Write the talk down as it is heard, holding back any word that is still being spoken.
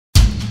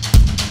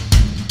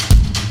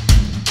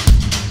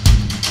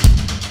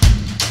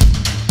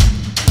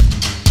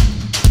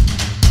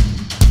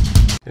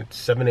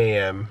7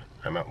 a.m.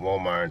 I'm at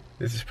Walmart.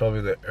 This is probably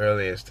the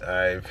earliest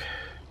I've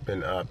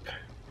been up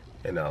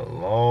in a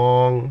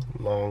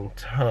long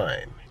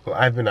time. Well,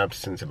 I've been up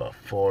since about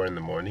 4 in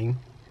the morning.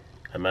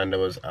 Amanda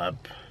was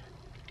up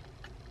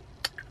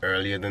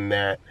earlier than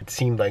that. It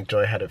seemed like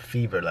Joy had a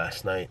fever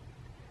last night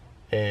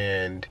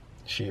and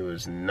she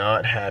was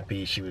not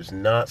happy. She was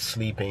not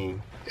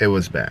sleeping. It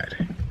was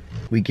bad.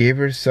 We gave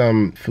her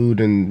some food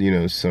and, you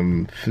know,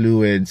 some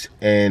fluids,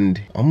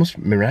 and almost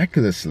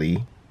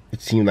miraculously,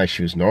 it seemed like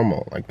she was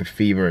normal. Like the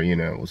fever, you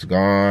know, was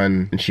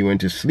gone and she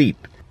went to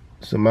sleep.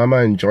 So Mama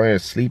and Joy are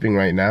sleeping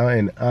right now,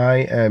 and I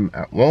am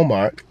at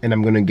Walmart and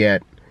I'm gonna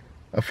get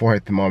a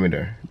forehead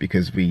thermometer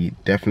because we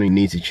definitely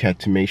need to check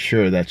to make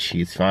sure that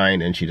she's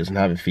fine and she doesn't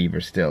have a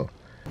fever still.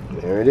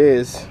 There it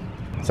is.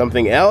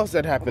 Something else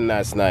that happened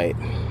last night.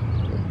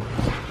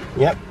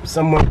 Yep,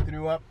 someone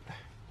threw up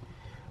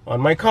on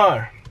my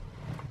car.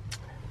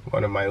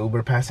 One of my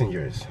Uber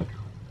passengers.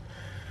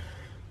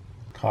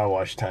 Car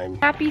wash time.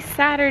 Happy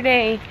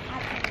Saturday.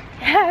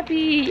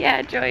 Happy.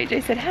 Yeah, Joy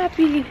said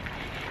happy.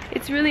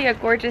 It's really a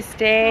gorgeous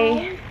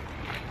day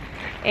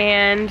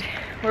and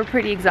we're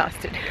pretty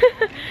exhausted.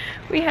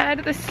 We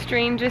had the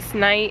strangest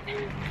night.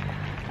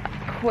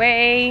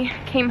 Quay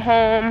came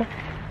home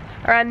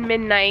around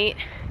midnight.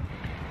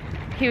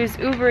 He was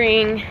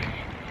Ubering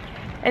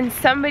and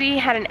somebody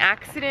had an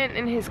accident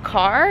in his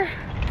car.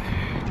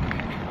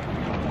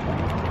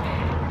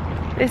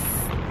 This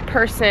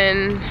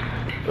person,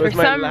 for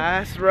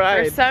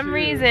some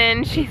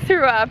reason, she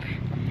threw up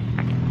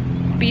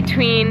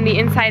between the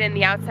inside and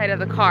the outside of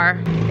the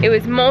car. It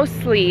was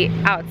mostly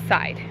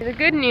outside. The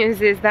good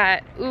news is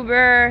that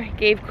Uber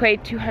gave Quay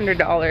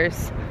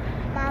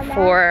 $200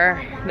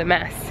 for the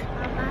mess.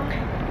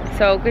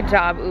 So good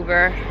job,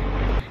 Uber.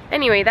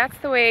 Anyway, that's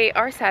the way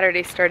our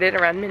Saturday started,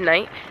 around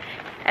midnight.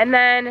 And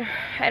then,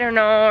 I don't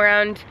know,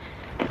 around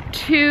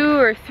 2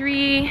 or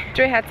 3,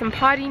 Joy had some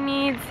potty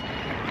needs.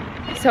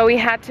 So we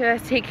had to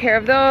take care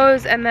of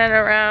those, and then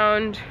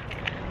around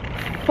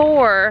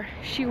 4,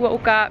 she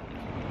woke up.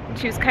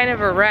 She was kind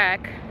of a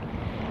wreck,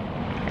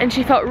 and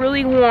she felt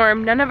really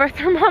warm. None of our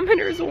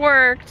thermometers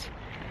worked.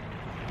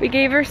 We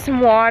gave her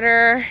some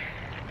water,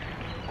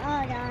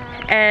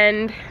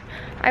 and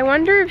I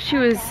wonder if she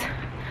was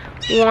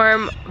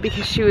warm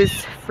because she was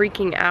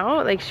freaking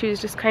out. Like, she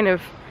was just kind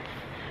of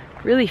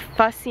really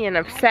fussy and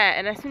upset,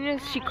 and as soon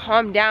as she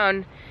calmed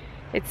down,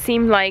 it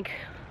seemed like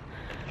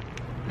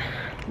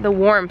the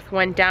warmth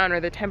went down, or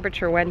the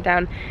temperature went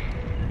down.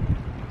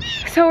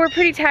 So we're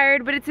pretty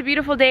tired, but it's a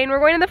beautiful day and we're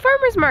going to the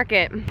farmer's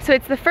market. So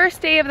it's the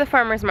first day of the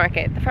farmer's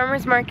market. The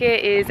farmer's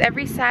market is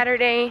every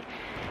Saturday,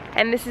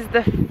 and this is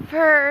the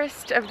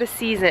first of the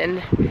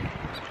season.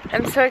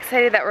 I'm so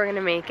excited that we're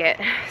gonna make it.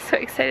 So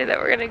excited that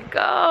we're gonna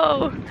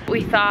go.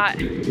 We thought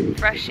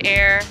fresh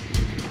air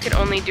could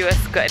only do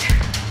us good.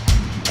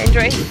 And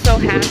Joy's so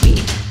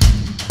happy.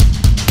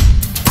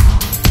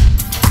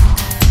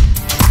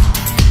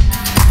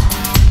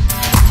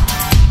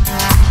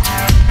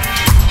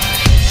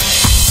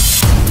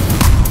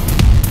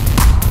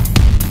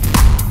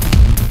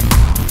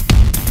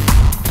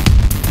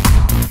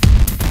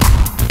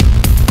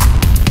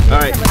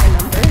 Alright.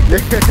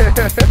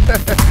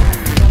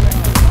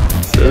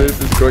 So this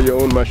is grow your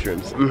own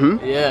mushrooms.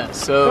 Mm-hmm. Yeah,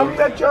 so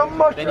then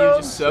you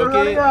just soak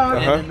it,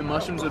 and then the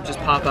mushrooms will just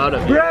pop out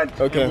of it.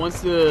 Okay. And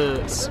once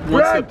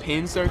the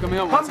pins start coming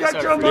out, once they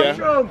start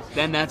freezing,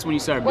 then that's when you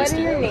start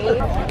misting. What is your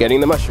name?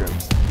 Getting the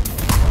mushrooms.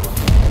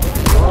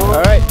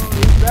 Alright.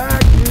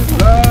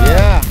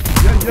 Yeah.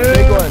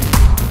 Big one.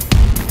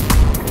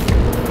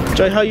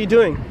 Joy, how you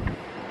doing?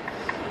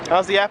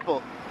 How's the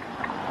apple?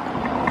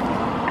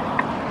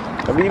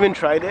 Have you even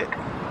tried it?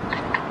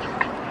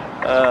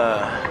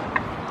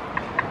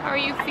 How are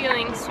you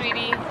feeling,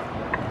 sweetie?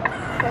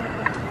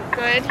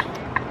 Good?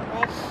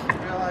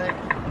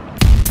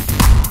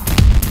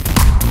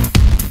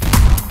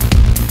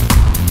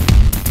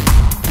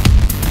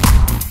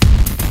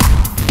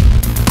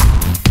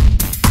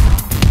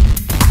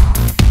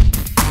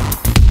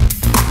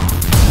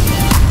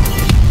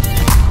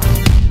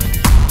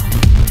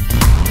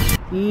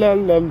 La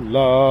la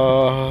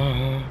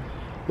la.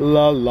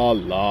 La la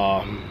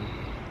la.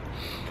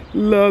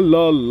 La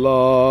la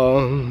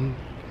la.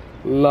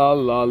 La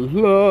la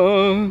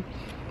la.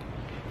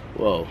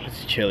 Whoa,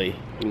 it's chilly.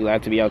 You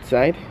glad to be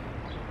outside?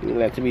 You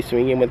glad to be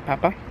swinging with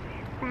Papa?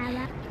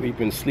 We've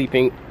been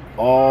sleeping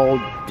all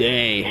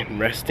day,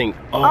 resting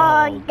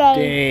all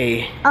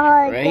day.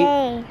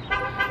 Right?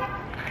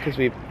 Because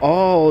we've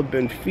all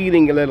been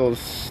feeling a little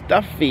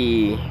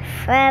stuffy.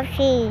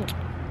 Fluffy.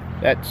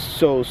 That's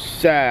so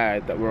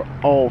sad that we're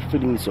all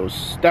feeling so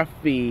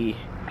stuffy.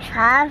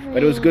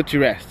 But it was good to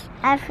rest.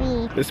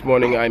 This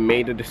morning I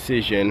made a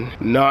decision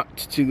not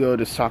to go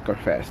to Soccer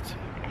Fest.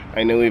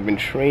 I know we've been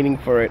training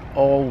for it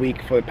all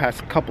week, for the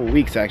past couple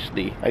weeks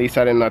actually. I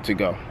decided not to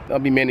go. There'll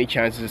be many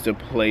chances to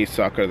play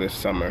soccer this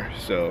summer,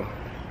 so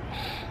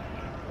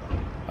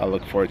I'll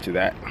look forward to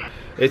that.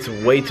 It's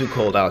way too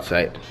cold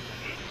outside.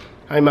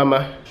 Hi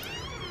Mama.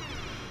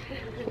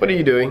 What are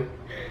you doing?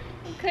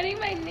 I'm cutting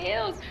my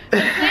nails. My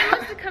plan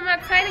was to come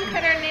outside and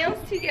cut our nails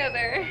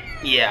together.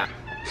 Yeah.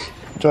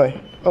 Joy.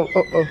 Oh.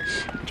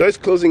 Joy's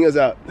closing us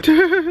out.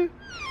 Joy,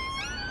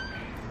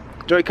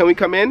 can we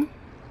come in?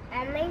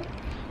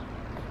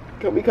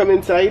 Can we come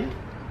inside?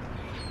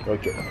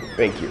 Okay.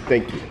 Thank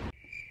you.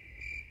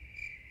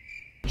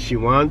 She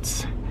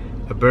wants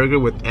a burger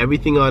with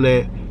everything on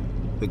it,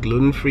 the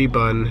gluten-free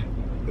bun,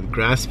 with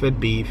grass-fed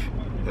beef,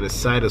 and a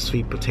side of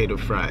sweet potato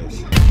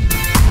fries.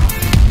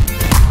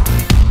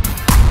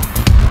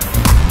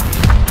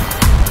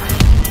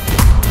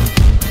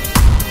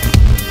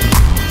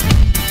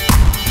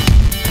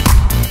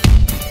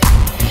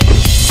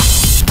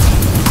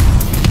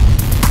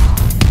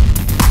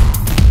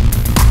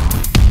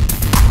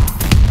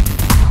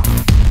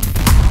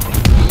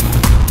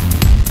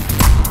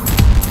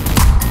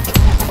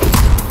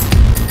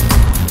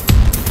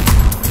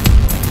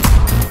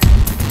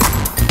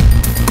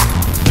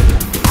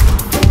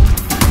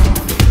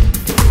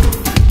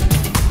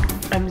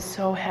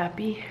 So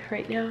happy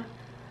right now.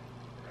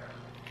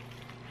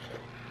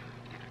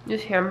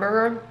 This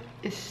hamburger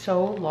is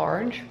so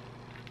large.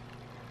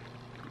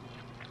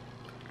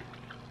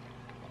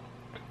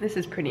 This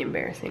is pretty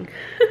embarrassing.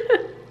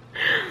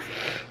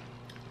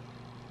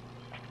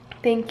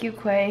 Thank you,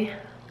 Quay.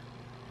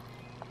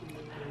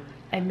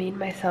 I made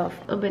myself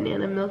a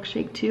banana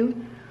milkshake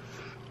too.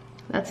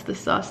 That's the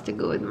sauce to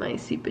go with my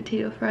sweet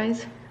potato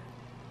fries.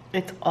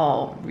 It's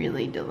all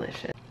really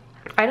delicious.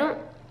 I don't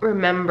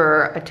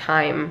remember a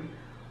time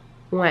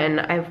when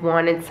I've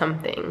wanted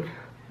something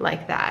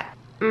like that.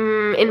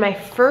 In my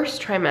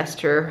first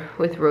trimester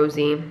with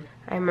Rosie,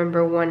 I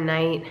remember one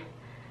night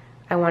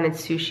I wanted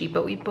sushi,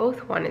 but we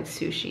both wanted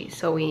sushi.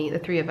 So the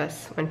three of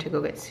us went to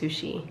go get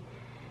sushi,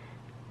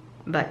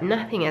 but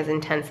nothing as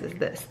intense as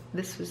this.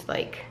 This was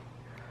like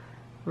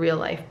real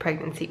life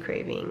pregnancy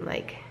craving.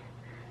 Like,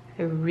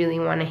 I really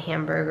want a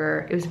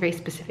hamburger. It was very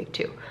specific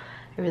too.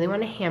 I really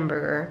want a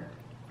hamburger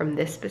from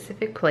this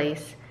specific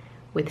place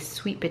with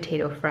sweet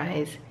potato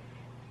fries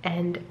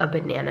and a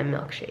banana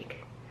milkshake.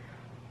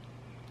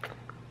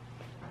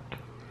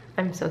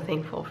 I'm so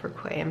thankful for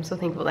Quay. I'm so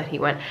thankful that he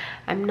went.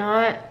 I'm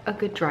not a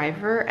good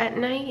driver at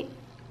night.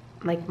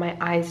 Like, my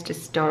eyes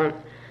just don't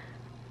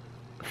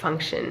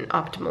function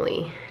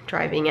optimally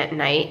driving at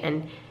night,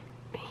 and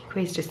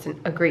Quay's just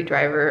a great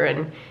driver,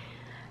 and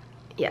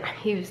yeah,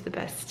 he was the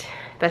best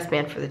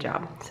man for the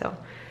job. So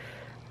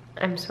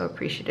I'm so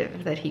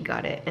appreciative that he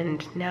got it,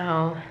 and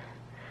now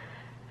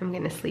I'm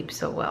gonna sleep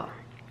so well,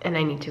 and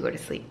I need to go to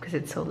sleep because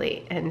it's so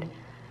late, and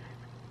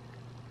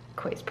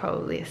Quay's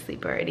probably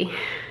asleep already.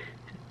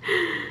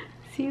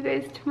 See you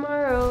guys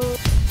tomorrow.